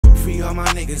free all my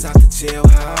niggas out the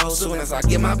jailhouse. Soon as I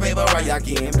get my paper right, y'all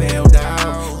getting bailed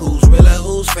out. Who's real or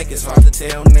who's fake, it's hard to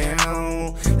tell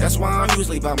now. That's why I'm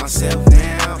usually by myself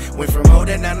now. Went from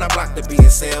holding down the block to being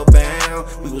cell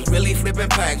bound. We was really flipping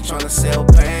packs trying to sell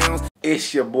pounds.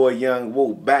 It's your boy Young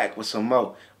Woo back with some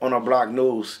more on our block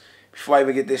news. Before I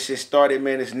even get this shit started,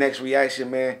 man, this next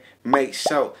reaction, man, make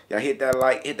sure y'all hit that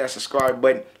like, hit that subscribe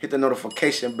button, hit the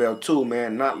notification bell too,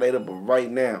 man. Not later, but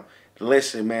right now.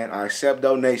 Listen, man, I accept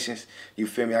donations. You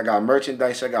feel me? I got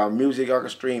merchandise, I got music I can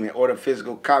stream and order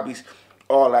physical copies,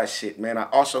 all that shit, man. I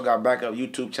also got backup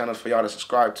YouTube channels for y'all to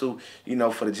subscribe to, you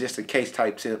know, for the just in case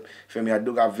type tip. Feel me? I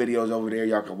do got videos over there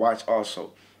y'all can watch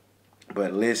also.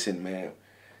 But listen, man,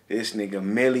 this nigga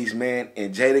Millyz, man,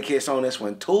 and Jadakiss on this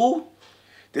one too.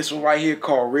 This one right here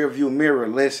called Rearview Mirror.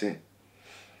 Listen,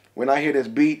 when I hear this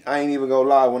beat, I ain't even gonna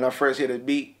lie. When I first hear this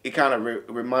beat, it kind of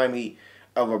remind me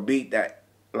of a beat that,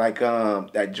 like,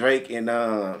 that Drake and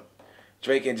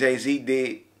Jay-Z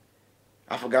did.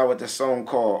 I forgot what the song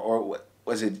called, or what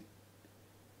was it?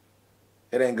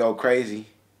 It Ain't Go Crazy.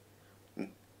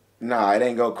 Nah, It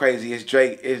Ain't Go Crazy. It's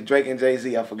Drake and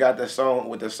Jay-Z. I forgot the song.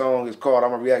 What the song is called.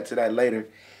 I'm gonna react to that later.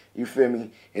 You feel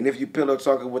me? And if you pillow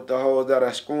talking with the hoes that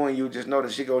are screwing you, just know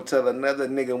that she gonna tell another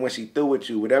nigga when she through with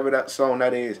you. Whatever that song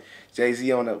that is.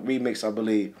 Jay-Z on the remix, I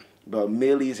believe. But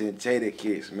Millyz and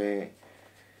Jadakiss, man.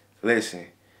 Listen.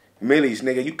 Millyz,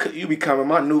 nigga, you becoming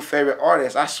my new favorite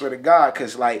artist. I swear to God.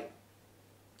 Because, like,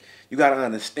 you got to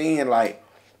understand, like,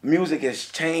 music has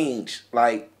changed,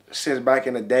 like, since back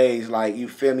in the days. Like, you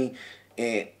feel me?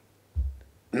 And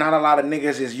not a lot of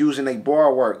niggas is using their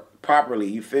bar work properly,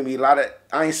 you feel me? I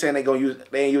ain't saying they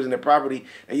ain't using it properly,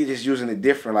 and you just using it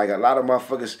different. Like, a lot of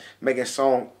motherfuckers making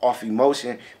song off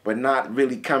emotion, but not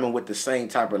really coming with the same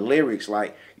type of lyrics.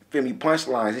 Like, you feel me?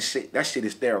 Punchlines, that shit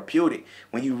is therapeutic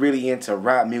when you really into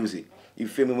rap music. You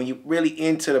feel me? When you really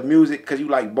into the music, because you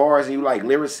like bars and you like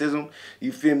lyricism,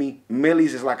 you feel me?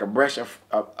 Millyz is like a breath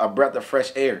of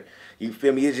fresh air. You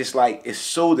feel me? It's just like, it's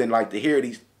soothing, like, to hear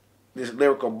this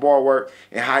lyrical bar work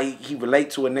and how he relate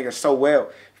to a nigga so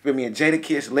well. Feel me? And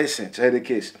Jadakiss, listen,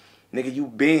 Jadakiss, nigga,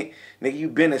 you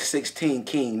been a 16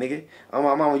 king, nigga. On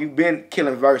my mama, you been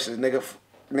killing verses, nigga,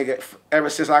 ever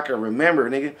since I can remember,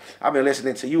 nigga. I've been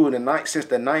listening to you since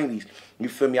the 90s. You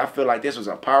feel me? I feel like this was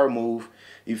a power move.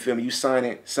 You feel me? You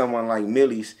signing someone like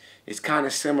Millyz. It's kind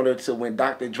of similar to when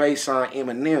Dr. Dre signed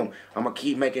Eminem. I'm going to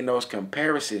keep making those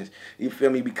comparisons. You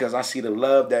feel me? Because I see the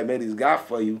love that Millyz got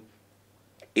for you.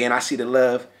 And I see the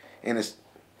love and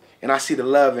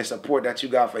support that you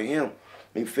got for him.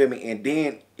 You feel me? And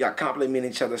then y'all compliment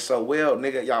each other so well,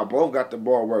 nigga. Y'all both got the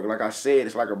bar work. Like I said,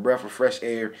 it's like a breath of fresh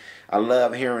air. I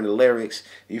love hearing the lyrics.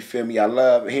 You feel me? I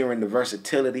love hearing the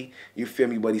versatility. You feel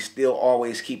me? But he still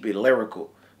always keep it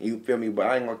lyrical. You feel me? But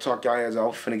I ain't gonna talk y'all ass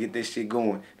off. Finna get this shit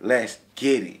going. Let's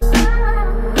get it.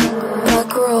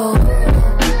 Black roll.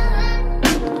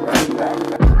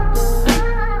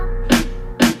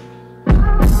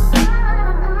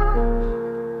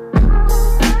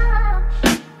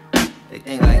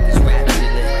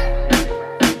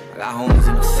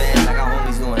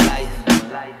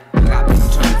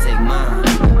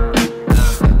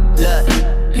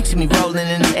 Me rolling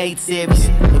in the 8 series.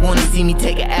 They wanna see me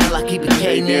take an L, I keep a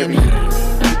K near me.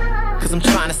 Cause I'm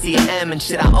trying to see an M and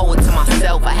shit, I owe it to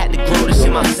myself. I had to grow this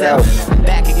shit myself.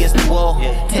 Back against the wall,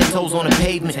 10 toes on the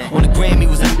pavement. On the gram he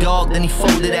was a dog, then he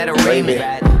folded at a Raymond.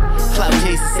 Cloud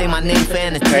chaser, say my name for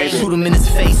entertainment. Shoot him in his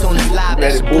face on his live,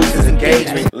 that should boost his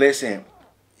engagement. Listen,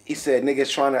 he said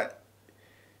niggas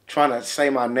trying to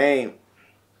say my name.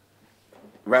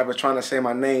 Rappers trying to say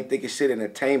my name, thinking shit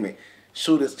entertainment.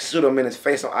 Shoot him in his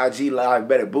face on IG Live,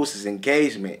 better boost his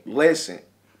engagement. Listen.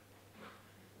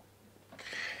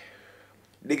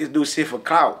 Niggas do shit for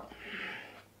clout.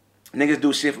 Niggas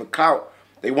do shit for clout.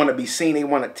 They want to be seen, they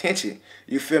want attention.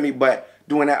 You feel me? But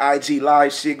doing that IG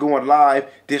Live shit, going live,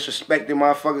 disrespecting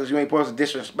motherfuckers you ain't supposed to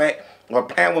disrespect, or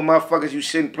playing with motherfuckers you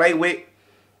shouldn't play with.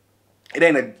 It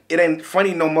ain't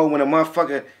funny no more when a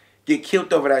motherfucker get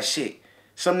killed over that shit.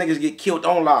 Some niggas get killed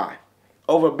on live.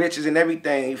 Over bitches and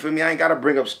everything, you feel me? I ain't gotta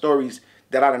bring up stories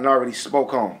that I done already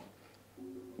spoke on.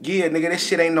 Yeah, nigga, this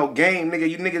shit ain't no game, nigga.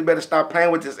 You niggas better stop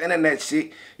playing with this internet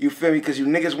shit, you feel me? Because you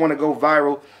niggas want to go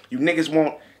viral. You niggas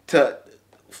want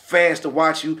fans to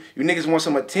watch you. You niggas want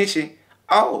some attention.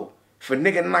 Oh, for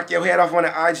nigga to knock your head off on the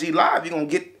IG Live, you gonna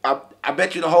get, I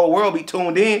bet you the whole world be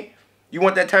tuned in. You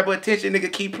want that type of attention,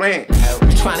 nigga, keep playing.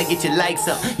 You trying to get your likes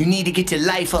up, you need to get your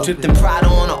life up. Dripped in Prada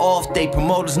on an off day,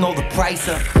 promoters know the price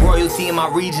up. Royalty in my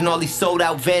region, all these sold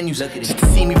out venues. Just to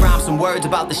see me rhyme some words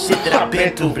about the shit that I've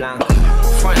been through.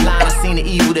 front line, I seen the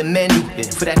evil that men do.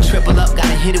 For that triple up, gotta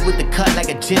hit it with the cut like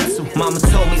a jitsu. Mama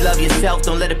told me love yourself,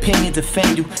 don't let opinions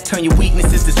offend you. Turn your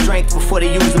weaknesses to strength before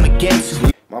they use them against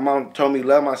you. My mom told me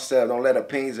love myself, don't let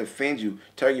opinions offend you.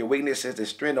 Turn your weaknesses to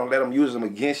strength, don't let them use them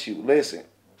against you. Listen.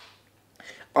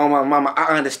 Oh my mama,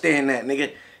 I understand that,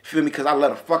 nigga. Feel me? Because I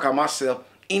love the fuck out myself.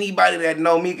 Anybody that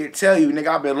know me can tell you, nigga,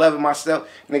 I've been loving myself,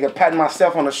 nigga, patting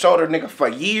myself on the shoulder, nigga, for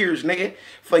years, nigga.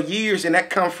 For years, and that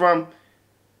come from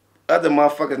other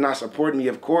motherfuckers not supporting me,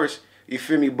 of course. You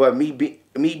feel me? But me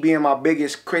being my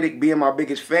biggest critic, being my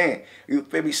biggest fan. You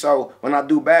feel me? So when I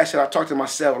do bad shit, I talk to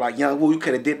myself like, Young Woo, you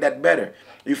could have did that better.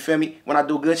 You feel me? When I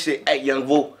do good shit, hey, Young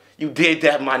Woo, you did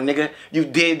that, my nigga. You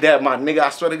did that, my nigga. I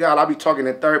swear to God, I be talking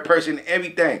in third person,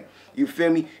 everything. You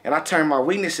feel me? And I turn my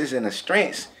weaknesses into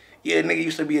strengths. Yeah, nigga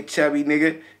used to be a chubby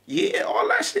nigga. Yeah, all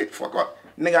that shit. Fuck off.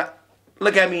 Nigga,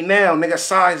 look at me now. Nigga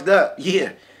sized up.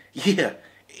 Yeah. Yeah.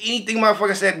 Anything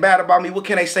motherfucker said bad about me, what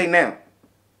can they say now?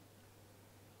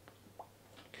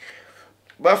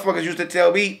 Motherfuckers used to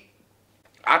tell me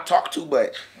I talk too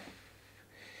much.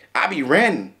 I be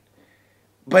ranting.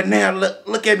 But now,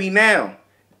 look at me now.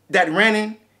 That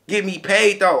ranting get me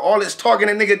paid, though. All this talking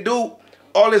a nigga do,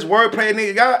 all this wordplay a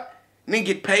nigga got, nigga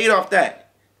get paid off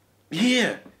that.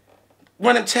 Yeah.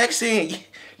 Running checks in.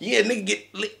 Yeah, nigga get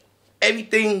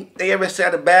everything they ever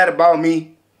said bad about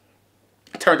me,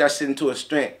 turned that shit into a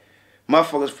strength.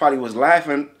 Motherfuckers probably was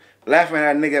laughing at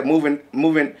nigga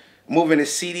moving his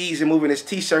CDs and moving his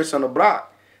t-shirts on the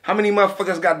block. How many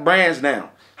motherfuckers got brands now?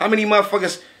 How many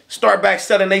motherfuckers start back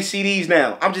selling their CDs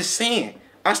now? I'm just saying.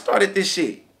 I started this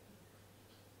shit.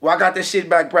 Well, I got this shit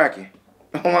back bracking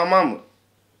on my mama.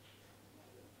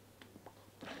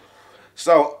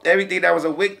 So everything that was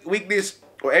a weakness,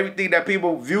 or everything that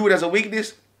people viewed as a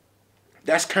weakness,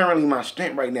 that's currently my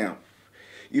strength right now.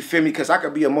 You feel me? Because I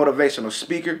could be a motivational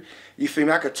speaker. You feel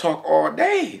me? I could talk all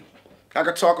day. I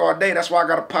could talk all day. That's why I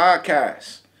got a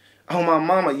podcast. Oh, my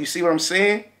mama. You see what I'm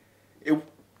saying?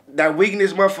 That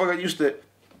weakness, motherfuckers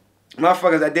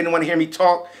that didn't want to hear me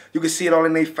talk, you could see it all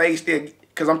in their face there.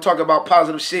 Because I'm talking about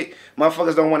positive shit.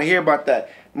 Motherfuckers don't want to hear about that.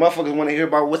 Motherfuckers want to hear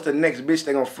about what's the next bitch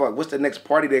they gonna fuck. What's the next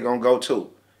party they gonna go to.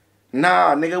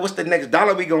 Nah, nigga, what's the next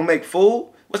dollar we gonna make,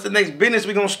 fool? What's the next business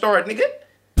we gonna start, nigga?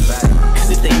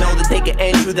 Cause if they know that they can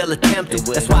end through, they'll attempt it.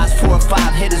 That's why it's 4 or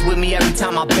 5 hitters with me every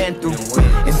time I've been through.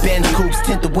 In Benz coupes,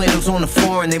 tint the windows on the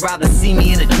floor, and they rather see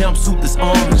me in a jumpsuit that's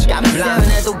orange. Got me blind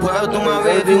at the world through my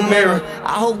rearview mirror.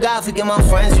 I hope God forget my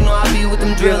friends, you know I be with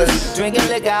them drillers. Drinking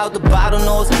liquor out the bottle,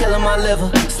 know it's killing my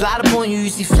liver. Slide up on you, you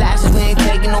see flashes, we ain't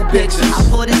taking no pictures. I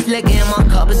pour this liquor in my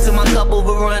cup until my cup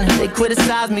overrun. They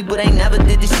criticize me, but they never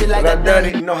did this shit like I done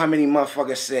it. You know how many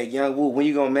motherfuckers said, Young Woo, when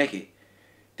you gonna make it?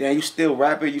 Damn, you still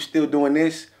rapping, you still doing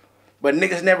this? But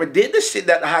niggas never did this shit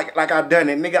like I done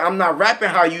it. Nigga, I'm not rapping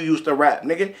how you used to rap,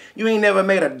 nigga. You ain't never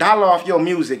made $1 off your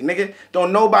music, nigga.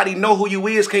 Don't nobody know who you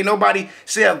is. Can't nobody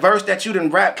say a verse that you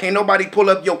didn't rap. Can't nobody pull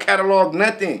up your catalog,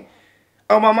 nothing.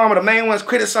 Oh, my mama, the main ones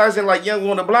criticizing like Young Woo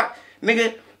on the block.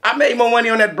 Nigga, I made more money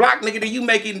on that block, nigga, than you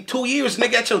make in 2 years,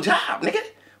 nigga, at your job, nigga.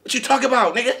 What you talk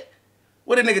about, nigga?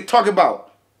 What a nigga talk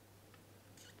about?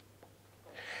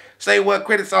 Say what,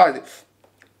 criticize it.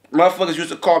 Motherfuckers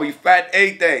used to call me fat,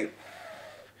 anything.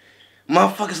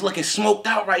 Motherfuckers looking smoked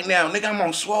out right now. Nigga, I'm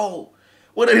on swole.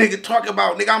 What a nigga talk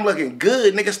about? Nigga, I'm looking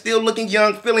good. Nigga, still looking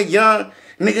young, feeling young.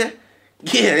 Nigga,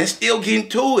 yeah, and still getting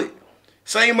to it.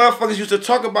 Same motherfuckers used to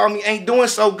talk about me ain't doing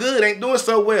so good, ain't doing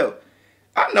so well.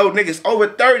 I know niggas over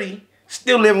 30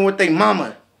 still living with their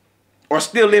mama. Or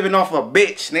still living off a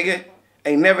bitch, nigga.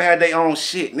 Ain't never had their own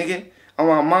shit, nigga. On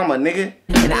my mama, nigga.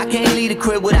 And I can't leave the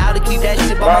crib without to keep that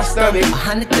shit by my stomach.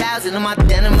 100,000 on my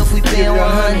denim if we paying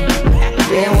 100.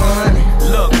 Paying 100.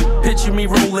 Look, picture me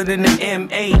rolling in the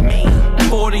M8.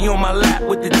 40 on my lap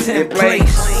with the 10th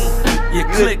place. You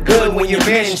click good when you're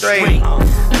in straight.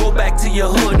 Go back to your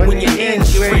hood when you're in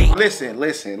straight. Listen.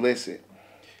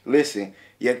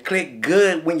 You click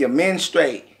good when you're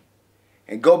menstruate.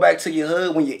 And go back to your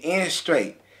hood when you're in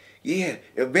straight. Yeah,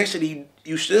 eventually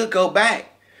you should go back.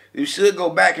 You should go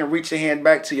back and reach your hand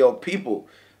back to your people.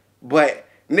 But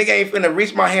nigga ain't finna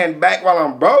reach my hand back while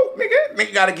I'm broke, nigga.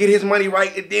 Nigga gotta get his money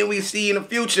right and then we see in the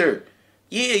future.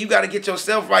 Yeah, you gotta get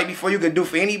yourself right before you can do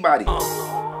for anybody.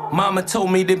 Mama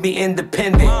told me to be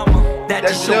independent. That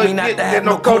just showed me not to have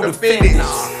no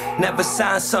codependence. Never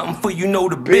sign something for you know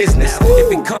the business.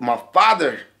 My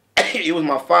father, it was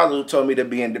my father who told me to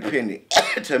be independent.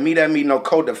 To me, that mean no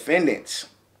codependence.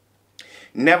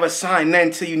 Never sign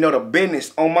nothing till you know the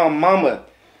business. On my mama.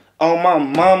 On my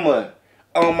mama.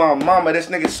 On my mama. This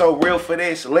nigga so real for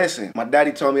this. Listen, my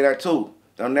daddy told me that too.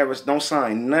 Don't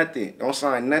sign nothing. Don't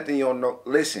sign nothing you don't know.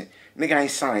 Listen, Nigga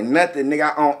ain't signed nothing.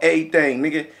 Nigga, I own everything,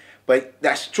 nigga. But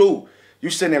that's true. You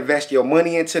shouldn't invest your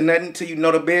money into nothing until you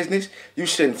know the business. You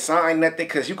shouldn't sign nothing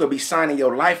because you could be signing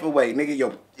your life away, nigga.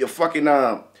 Your fucking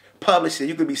publisher,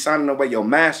 you could be signing away your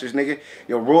masters, nigga.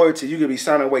 Your royalties, you could be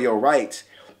signing away your rights.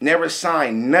 Never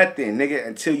sign nothing, nigga,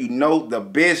 until you know the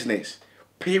business.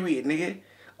 Period, nigga.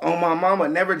 On my mama,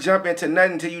 never jump into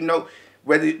nothing until you know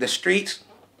whether the streets,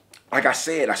 like I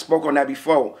said, I spoke on that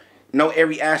before. Know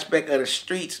every aspect of the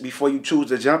streets before you choose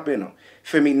to jump in them.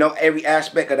 Feel me? Know every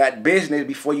aspect of that business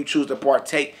before you choose to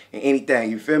partake in anything.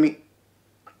 You feel me?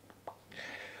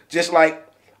 Just like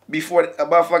before a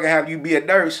motherfucker have you be a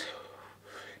nurse,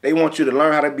 they want you to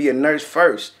learn how to be a nurse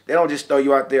first. They don't just throw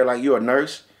you out there like you're a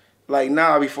nurse. Like,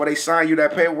 nah, before they sign you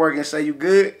that paperwork and say you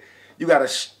good, you gotta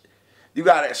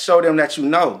show them that you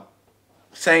know.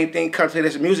 Same thing comes to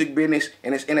this music business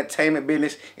and this entertainment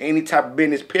business, any type of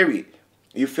business, period.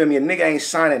 You feel me? A nigga ain't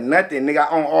signing nothing. Nigga, I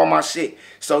own all my shit.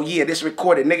 So, yeah, this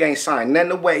recorded. Nigga ain't signed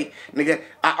nothing away. Nigga,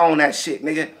 I own that shit,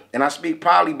 nigga. And I speak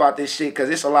proudly about this shit because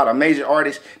it's a lot of major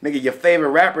artists. Nigga, your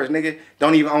favorite rappers, nigga,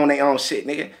 don't even own their own shit,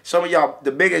 nigga. Some of y'all,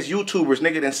 the biggest YouTubers,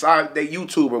 nigga, done signed their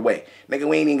YouTuber way. Nigga,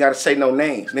 we ain't even got to say no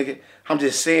names, nigga. I'm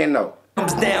just saying, no.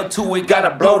 Comes down to it,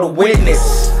 gotta blow the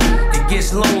witness. It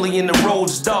gets lonely and the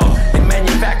road's dark. They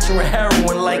manufacturing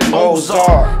heroin like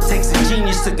Mozart. Takes a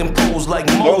genius to compose like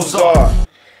Mozart.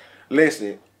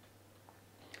 Listen,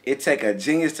 it take a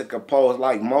genius to compose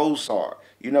like Mozart.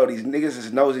 You know, these niggas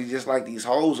is nosy just like these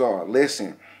hoes are.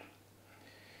 Listen,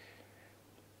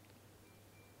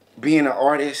 being an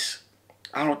artist,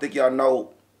 I don't think y'all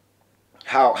know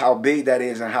how big that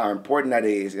is and how important that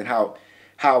is and how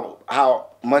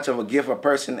much of a gift a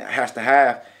person has to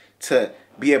have to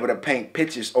be able to paint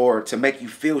pictures or to make you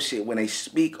feel shit when they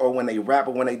speak or when they rap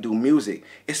or when they do music.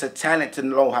 It's a talent to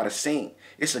know how to sing.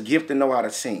 It's a gift to know how to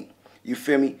sing. You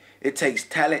feel me? It takes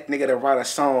talent, nigga, to write a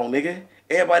song, nigga.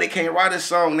 Everybody can't write a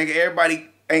song, nigga. Everybody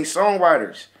ain't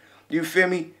songwriters. You feel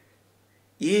me?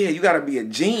 Yeah, you gotta be a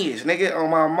genius, nigga,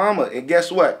 on my mama. And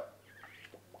guess what?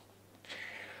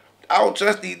 I don't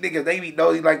trust these niggas. They be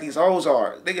nosy like these hoes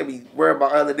are. They can be worried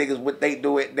about other niggas, what they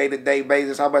do it day-to-day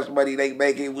basis, how much money they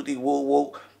make it, with the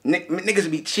woo-woo.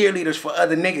 Niggas be cheerleaders for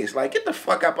other niggas. Like, get the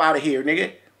fuck up out of here,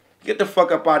 nigga. Get the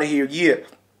fuck up out of here, yeah.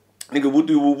 Nigga,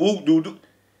 woo-doo-woo-woo-doo-doo.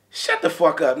 Shut the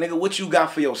fuck up, nigga. What you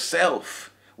got for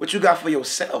yourself? What you got for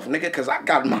yourself, nigga? Cause I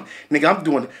got my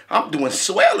nigga. I'm doing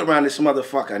swell around this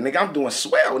motherfucker, nigga. I'm doing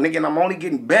swell, nigga, and I'm only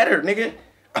getting better, nigga.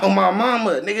 On my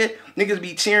mama, nigga. Niggas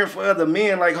be cheering for other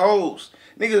men like hoes.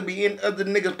 Niggas be in other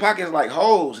niggas' pockets like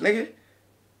hoes, nigga.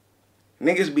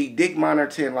 Niggas be dick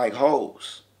monitoring like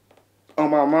hoes. On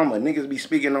my mama, niggas be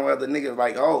speaking on other niggas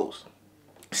like hoes.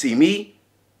 See me?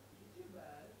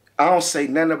 I don't say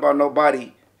nothing about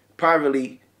nobody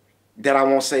privately that I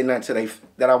won't say nothing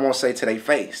to their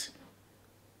face.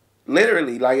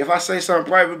 Literally, like if I say something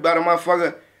private about a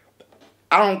motherfucker,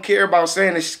 I don't care about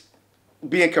saying this,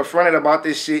 being confronted about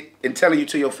this shit and telling you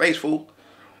to your face, fool.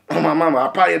 Oh my mama, I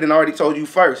probably didn't already told you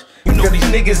first. You know these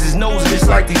niggas is nosy just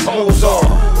like these hoes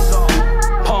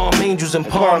are. Palm angels and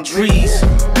palm trees.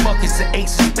 Buckets of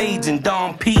ace of spades and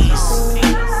Dom P's.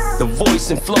 The voice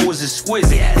and flow is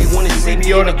exquisite. They wanna see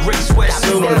me on a gray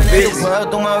sweatsuit on a visit. World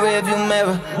through my rearview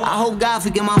mirror. I hope God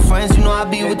forget my friends. You know I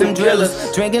be with them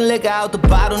drillers. Drinking liquor out the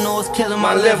bottle, know it's killing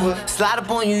my liver. Slide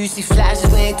up on you, you see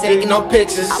flashes, we ain't taking no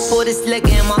pictures. I pour this liquor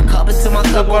in my cup until my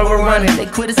cup overrunning. They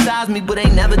criticize me, but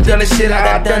ain't never done the shit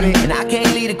how I done it. And I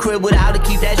can't leave the crib without to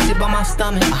keep that shit by my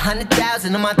stomach.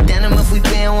 100,000 in my denim if we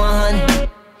paying 100.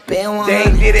 They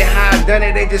ain't did it how I done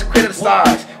it, they just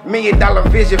criticized. $1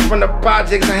 million vision from the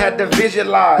projects I had to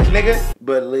visualize, nigga.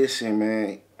 But listen,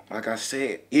 man, like I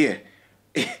said, yeah,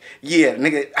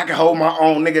 nigga, I can hold my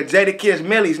own, nigga. Jadakiss,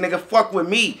 Millyz, nigga, fuck with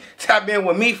me. Tap in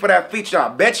with me for that feature. I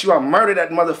bet you I murdered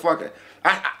that motherfucker.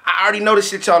 I already know this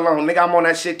shit y'all on, nigga. I'm on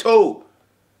that shit too.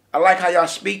 I like how y'all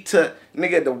speak to,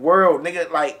 nigga, the world,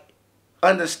 nigga, like,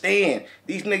 understand.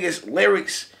 These niggas'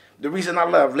 lyrics, the reason I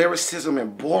love lyricism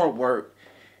and board work,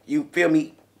 you feel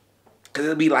me? Cause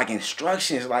it'll be like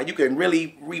instructions. Like you can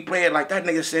really replay it like that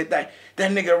nigga said that.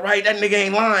 That nigga right, that nigga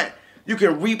ain't lying. You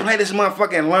can replay this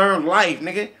motherfucker and learn life,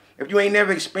 nigga. If you ain't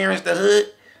never experienced the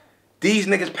hood, these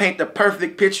niggas paint the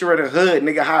perfect picture of the hood,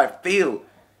 nigga, how it feel.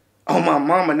 Oh my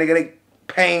mama, nigga, they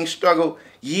pain, struggle,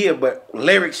 yeah, but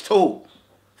lyrics too.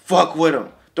 Fuck with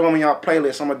them. Throw them in y'all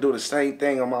playlist. I'm gonna do the same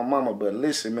thing on my mama. But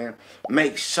listen, man,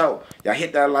 make sure y'all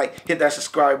hit that like, hit that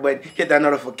subscribe button, hit that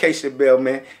notification bell,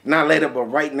 man. Not later, but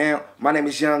right now. My name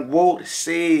is Young Woo. This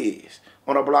is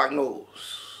on the Block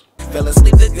News. Fell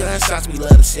asleep to gunshots, we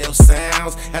love to shell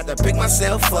sounds. Had to pick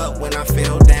myself up when I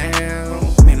fell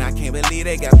down. Man, I can't believe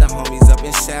they got the homies up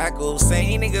in shackles.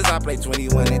 Same niggas I play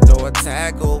 21 and throw a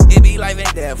tackle. It be life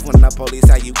and death when the police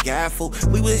how you gaffle.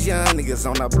 We was young niggas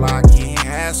on the block getting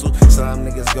hassled. Some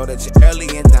niggas go to jail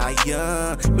early and die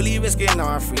young. Really risking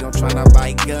our freedom trying to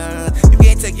buy guns. You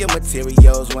can't take your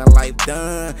materials when life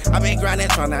done. I been grinding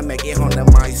trying to make it home to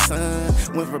my son.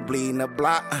 Went from bleeding the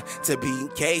block to beating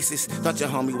cases. Thought your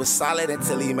homie was solid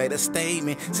until he made a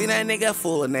statement. Seen that nigga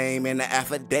full name in the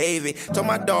affidavit. Told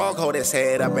my dog hold his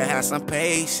head up and have some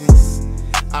patience.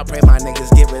 I pray my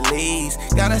niggas get released.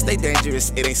 Gotta stay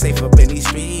dangerous, it ain't safe up in these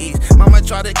streets. Mama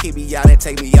tried to keep me out and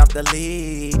take me off the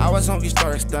lead. I was hungry,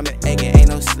 started stomach aching, ain't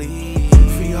no sleep.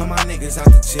 Free all my niggas out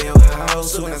the jailhouse.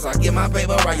 Soon as I get my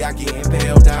paper right, y'all getting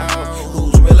bailed out.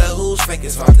 Who's real or who's fake,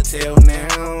 it's hard to tell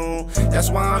now. That's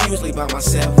why I'm usually by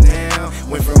myself now.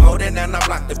 Went from holding down the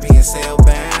block to being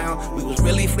cell-bound. We was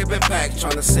really flipping packs,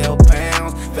 trying to sell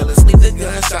pounds. Fell asleep to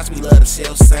gunshots, we love to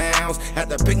sell sounds. Had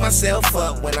to pick myself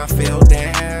up when I fell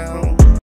down.